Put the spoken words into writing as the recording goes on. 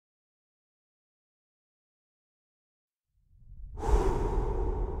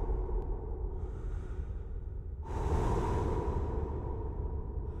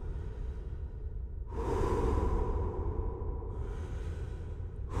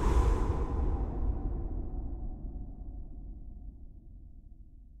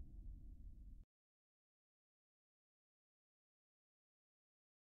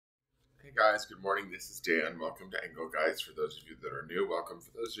Hey guys, good morning. This is Dan. Welcome to Engelgeist. For those of you that are new, welcome.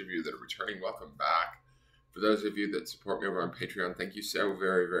 For those of you that are returning, welcome back. For those of you that support me over on Patreon, thank you so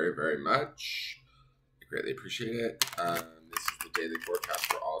very, very, very much. I greatly appreciate it. This is the daily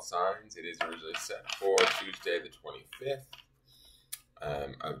forecast for all signs. It is originally set for Tuesday the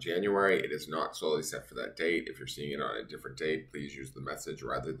 25th of January. It is not solely set for that date. If you're seeing it on a different date, please use the message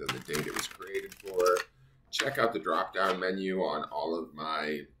rather than the date it was created for. Check out the drop-down menu on all of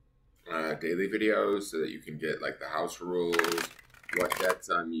my daily videos so that you can get like the house rules, what decks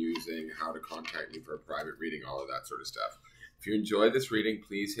I'm using, how to contact me for a private reading, all of that sort of stuff. If you enjoy this reading,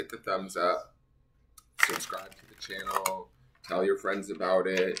 please hit the thumbs up, subscribe to the channel, tell your friends about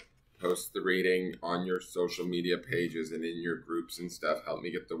it, post the reading on your social media pages and in your groups and stuff. Help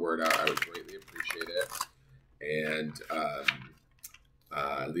me get the word out. I would greatly appreciate it. And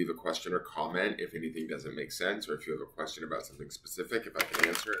leave a question or comment if anything doesn't make sense, or if you have a question about something specific. If I can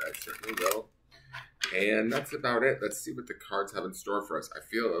answer it, I certainly will. And that's about it. Let's see what the cards have in store for us. I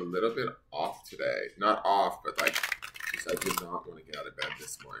feel a little bit off today. Not off, but like, just I did not want to get out of bed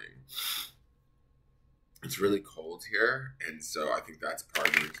this morning. It's really cold here, and so I think that's part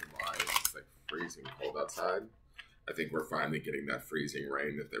of the reason why it's like freezing cold outside. I think we're finally getting that freezing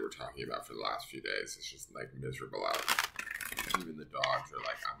rain that they were talking about for the last few days. It's just like miserable out. Even the dogs are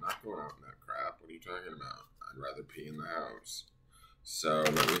like, I'm not going out in that crap. What are you talking about? I'd rather pee in the house. So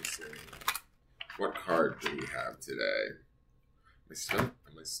let me see. What card do we have today? My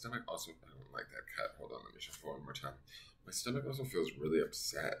stomach also, I don't like that cut. Hold on, let me shuffle one more time. My stomach also feels really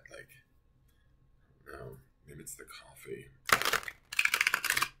upset. Like, I don't know, maybe it's the coffee.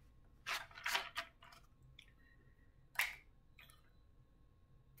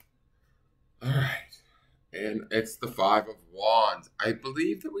 All right. And it's the Five of Wands. I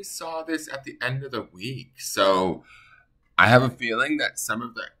believe that we saw this at the end of the week. So I have a feeling that some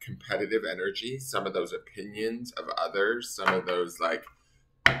of that competitive energy, some of those opinions of others, some of those like,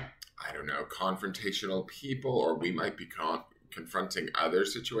 I don't know, confrontational people, or we might be confronting other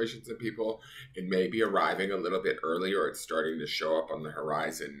situations and people, it may be arriving a little bit earlier. It's starting to show up on the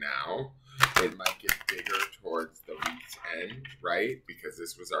horizon now. It might get bigger towards the week's end, right? Because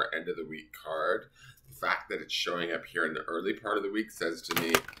this was our end of the week card. The fact that it's showing up here in the early part of the week says to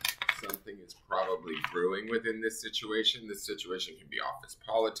me something is probably brewing within this situation. This situation can be office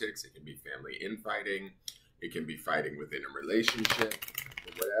politics. It can be family infighting. It can be fighting within a relationship.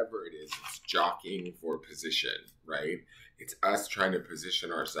 Whatever it is, it's jockeying for position, right? It's us trying to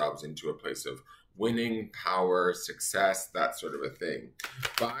position ourselves into a place of winning, power, success, that sort of a thing.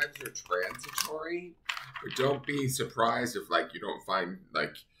 Vibes are transitory, but don't be surprised if like you don't find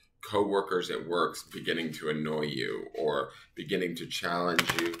like co-workers at work beginning to annoy you or beginning to challenge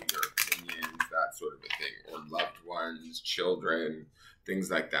you, your opinions, that sort of a thing, or loved ones, children,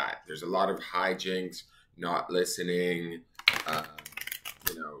 things like that. There's a lot of hijinks, not listening. I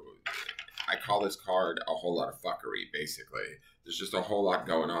call this card a whole lot of fuckery, basically. There's just a whole lot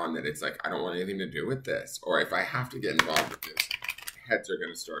going on that it's like, I don't want anything to do with this. Or if I have to get involved with this, heads are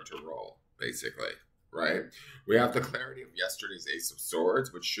going to start to roll, basically. Right? We have the clarity of yesterday's Ace of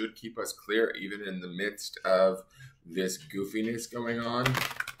Swords, which should keep us clear even in the midst of this goofiness going on.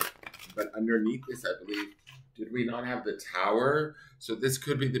 But underneath this, I believe, did we not have the Tower? So this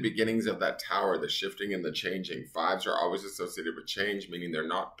could be the beginnings of that Tower, the shifting and the changing. Fives are always associated with change, meaning they're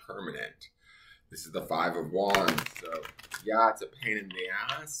not permanent. This is the Five of Wands. So yeah, it's a pain in the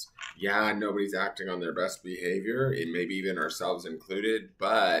ass. Yeah, nobody's acting on their best behavior, and maybe even ourselves included,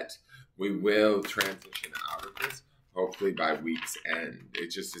 but we will transition out of this, hopefully by week's end.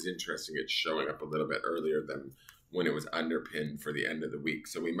 It just is interesting. It's showing up a little bit earlier than when it was underpinned for the end of the week.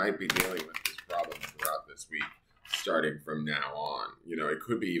 So we might be dealing with this problem throughout this week, starting from now on. You know, it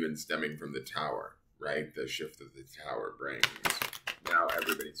could be even stemming from the Tower, right? The shift that the Tower brings. Now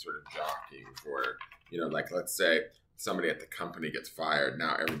everybody's sort of jockeying for, you know, like let's say somebody at the company gets fired.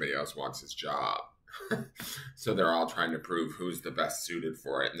 Now everybody else wants his job. So they're all trying to prove who's the best suited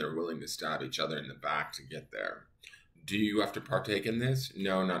for it, and they're willing to stab each other in the back to get there. Do you have to partake in this?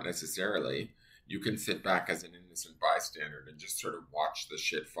 No, not necessarily. You can sit back as an innocent bystander and just sort of watch the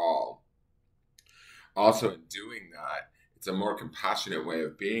shit fall. Also, in doing that, it's a more compassionate way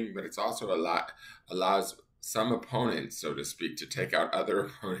of being, but it's also allows some opponents, so to speak, to take out other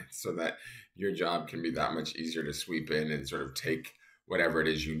opponents so that your job can be that much easier to sweep in and sort of take whatever it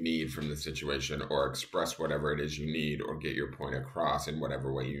is you need from the situation, or express whatever it is you need, or get your point across in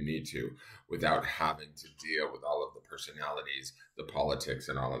whatever way you need to, without having to deal with all of the personalities, the politics,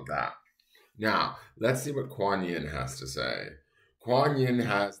 and all of that. Now, let's see what Kuan Yin has to say. Kuan Yin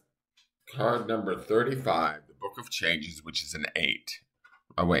has card number 35, the Book of Changes, which is an 8,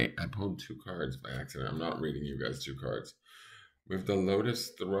 Oh, wait, I pulled 2 cards by accident. I'm not reading you guys 2 cards. We have the Lotus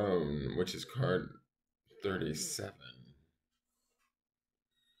Throne, which is card 37.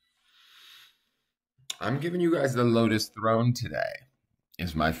 I'm giving you guys the Lotus Throne today,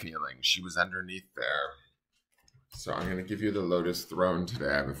 is my feeling. She was underneath there. So I'm going to give you the Lotus Throne today.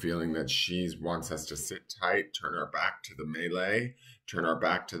 I have a feeling that she wants us to sit tight, turn our back to the melee, turn our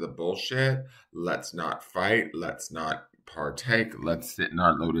back to the bullshit. Let's not fight. Let's not partake. Let's sit in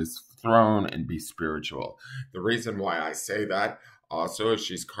our Lotus Throne and be spiritual. The reason why I say that also is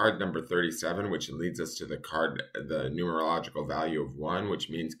she's card number 37, which leads us to the numerological value of 1, which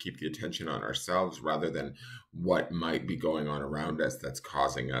means keep the attention on ourselves rather than what might be going on around us that's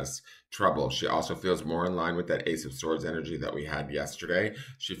causing us trouble. She also feels more in line with that Ace of Swords energy that we had yesterday.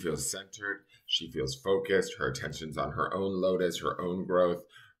 She feels centered. She feels focused. Her attention's on her own lotus, her own growth,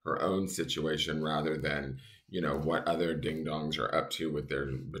 her own situation, rather than, what other ding-dongs are up to with their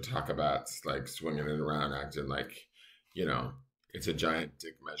batakabats, like swinging it around, acting like, it's a giant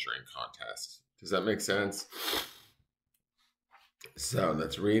dick measuring contest. Does that make sense? So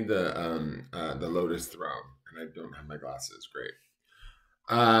let's read the Lotus Throne. And I don't have my glasses. Great.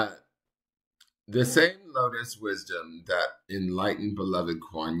 The same lotus wisdom that enlightened beloved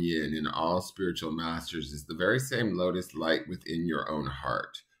Kuan Yin and all spiritual masters is the very same lotus light within your own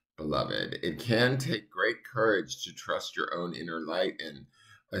heart, beloved. It can take great courage to trust your own inner light and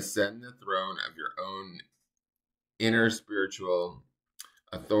ascend the throne of your own inner spiritual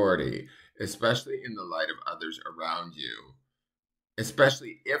authority, especially in the light of others around you.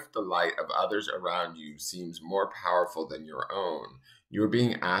 Especially if the light of others around you seems more powerful than your own. You are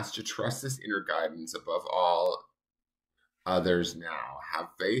being asked to trust this inner guidance above all others now. Have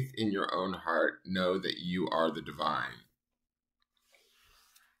faith in your own heart. Know that you are the divine.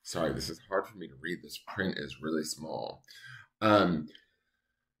 Sorry, this is hard for me to read. This print is really small.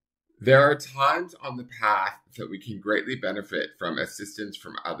 There are times on the path that we can greatly benefit from assistance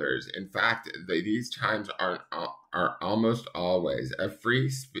from others. In fact, these times are almost always. A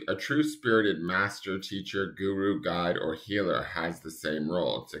true spirited master, teacher, guru, guide, or healer has the same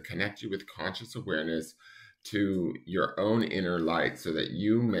role to connect you with conscious awareness to your own inner light so that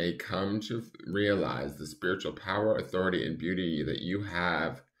you may come to realize the spiritual power, authority, and beauty that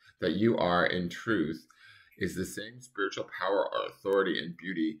you are in truth is the same spiritual power or authority and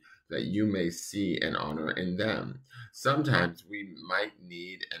beauty that you may see and honor in them. Sometimes we might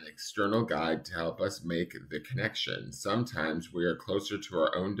need an external guide to help us make the connection. Sometimes we are closer to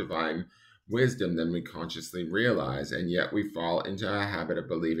our own divine wisdom than we consciously realize, and yet we fall into a habit of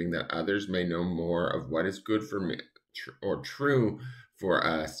believing that others may know more of what is good for me or true for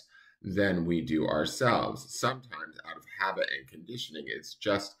us than we do ourselves. Sometimes out of habit and conditioning, it's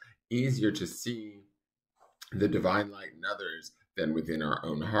just easier to see the divine light in others than within our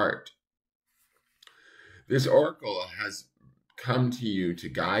own heart. This oracle has come to you to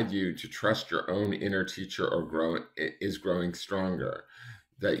guide you to trust your own inner teacher is growing stronger,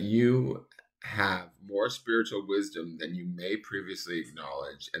 that you have more spiritual wisdom than you may previously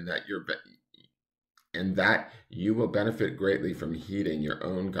acknowledge, and that you will benefit greatly from heeding your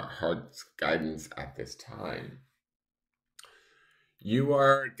own heart's guidance at this time. You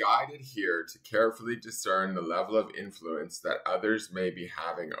are guided here to carefully discern the level of influence that others may be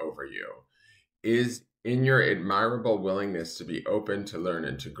having over you. Is in your admirable willingness to be open to learn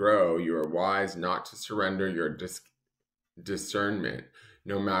and to grow, you are wise not to surrender your discernment.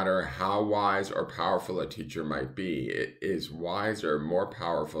 No matter how wise or powerful a teacher might be, it is wiser, more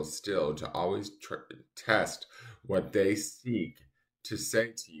powerful still to always test what they seek to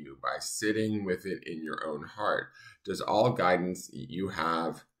say to you by sitting with it in your own heart. Does all guidance you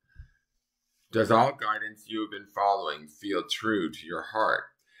have been following feel true to your heart?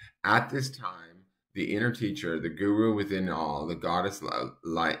 At this time, the inner teacher, the guru within all, the goddess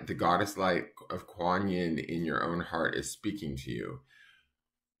light of Kuan Yin in your own heart is speaking to you,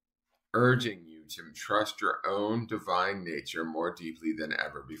 urging you to trust your own divine nature more deeply than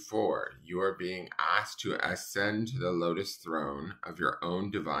ever before. You are being asked to ascend to the lotus throne of your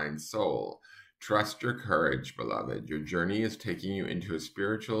own divine soul. Trust your courage, beloved. Your journey is taking you into a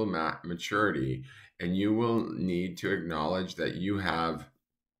spiritual maturity, and you will need to acknowledge that you have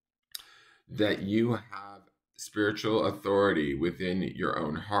spiritual authority within your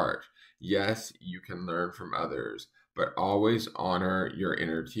own heart. Yes, you can learn from others, but always honor your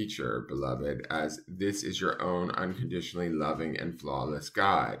inner teacher, beloved, as this is your own unconditionally loving and flawless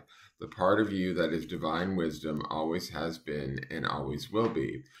guide. The part of you that is divine wisdom always has been and always will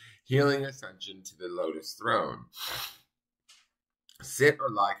be. Healing ascension to the lotus throne. Sit or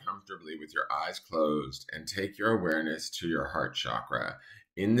lie comfortably with your eyes closed and take your awareness to your heart chakra.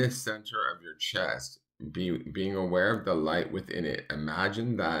 In the center of your chest, being aware of the light within it,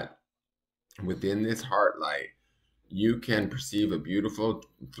 imagine that within this heart light, you can perceive a beautiful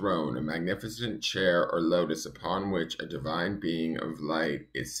throne, a magnificent chair or lotus upon which a divine being of light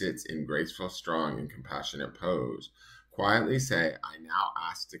it sits in graceful, strong, and compassionate pose. Quietly say, I now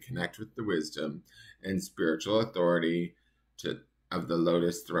ask to connect with the wisdom and spiritual authority of the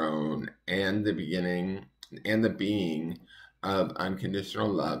lotus throne and the being of unconditional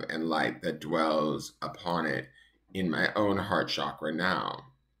love and light that dwells upon it in my own heart chakra now.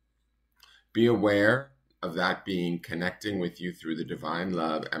 Be aware of that being connecting with you through the divine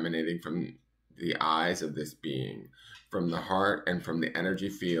love emanating from the eyes of this being, from the heart and from the energy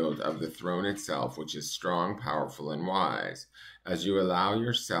field of the throne itself, which is strong, powerful, and wise. As you allow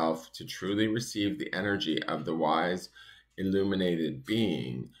yourself to truly receive the energy of the wise, illuminated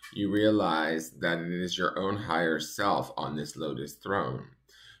being, you realize that it is your own higher self on this lotus throne.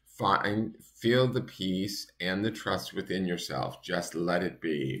 Feel the peace and the trust within yourself. Just let it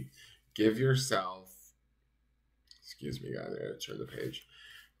be. Give yourself, excuse me, guys, I gotta turn the page.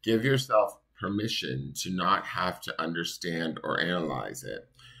 Give yourself permission to not have to understand or analyze it.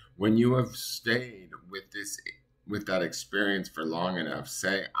 When you have stayed with that experience for long enough,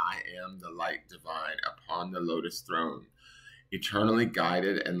 say, I am the light divine upon the lotus throne, eternally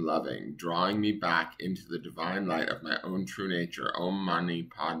guided and loving, drawing me back into the divine light of my own true nature. Om Mani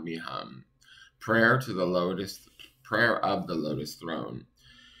Padme Hum. Prayer of the lotus throne.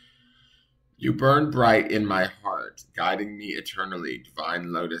 You burn bright in my heart, guiding me eternally,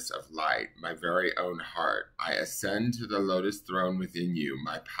 divine lotus of light, my very own heart. I ascend to the lotus throne within you,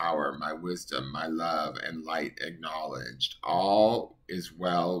 my power, my wisdom, my love, and light acknowledged. All is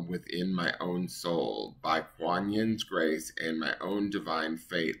well within my own soul. By Kuan Yin's grace and my own divine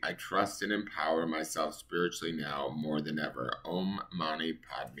fate, I trust and empower myself spiritually now more than ever. Om Mani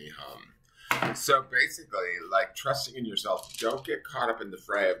Padme Hum. So basically, like, trusting in yourself, don't get caught up in the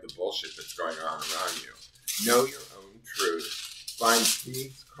fray of the bullshit that's going on around you. Know your own truth. Find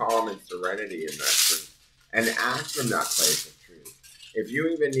peace, calm, and serenity in that truth. And act from that place of truth. If you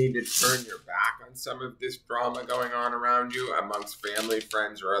even need to turn your back on some of this drama going on around you, amongst family,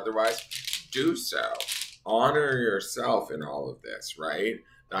 friends, or otherwise, do so. Honor yourself in all of this, right?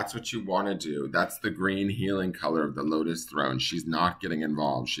 That's what you want to do. That's the green healing color of the lotus throne. She's not getting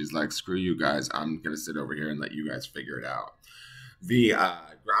involved. She's like, screw you guys. I'm going to sit over here and let you guys figure it out. The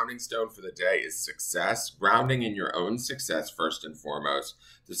grounding stone for the day is success. Grounding in your own success first and foremost.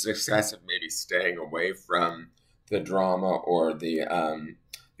 The success of maybe staying away from the drama or the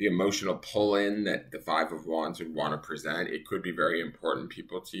emotional pull-in that the Five of Wands would want to present. It could be very important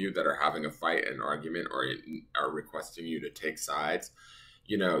people to you that are having a fight, an argument, or are requesting you to take sides.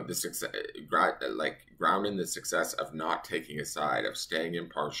 You know, the success, like grounding the success of not taking a side, of staying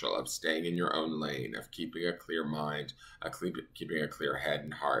impartial, of staying in your own lane, of keeping a clear mind, keeping a clear head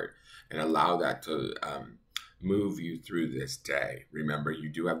and heart, and allow that to move you through this day. Remember, you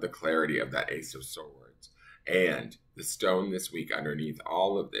do have the clarity of that Ace of Swords. And the stone this week underneath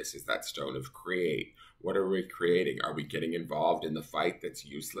all of this is that stone of create. What are we creating? Are we getting involved in the fight that's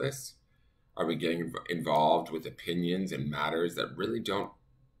useless? Are we getting involved with opinions and matters that really don't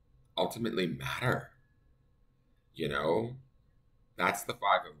ultimately matter? You know, that's the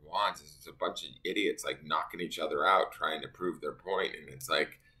Five of Wands. It's a bunch of idiots like knocking each other out, trying to prove their point. And it's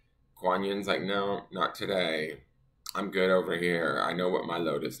like, Kuan Yin's like, no, not today. I'm good over here. I know what my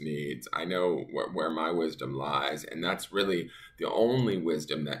lotus needs. I know where my wisdom lies. And that's really the only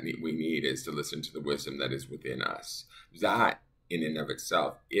wisdom that we need, is to listen to the wisdom that is within us. That in and of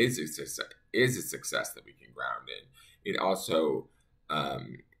itself is a success that we can ground in. It also,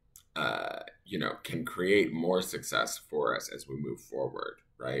 you know, can create more success for us as we move forward,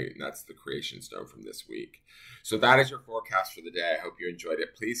 right? And that's the creation stone from this week. So that is your forecast for the day. I hope you enjoyed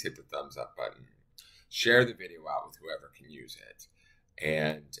it. Please hit the thumbs up button. Share the video out with whoever can use it.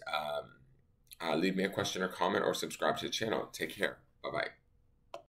 And leave me a question or comment, or subscribe to the channel. Take care. Bye-bye.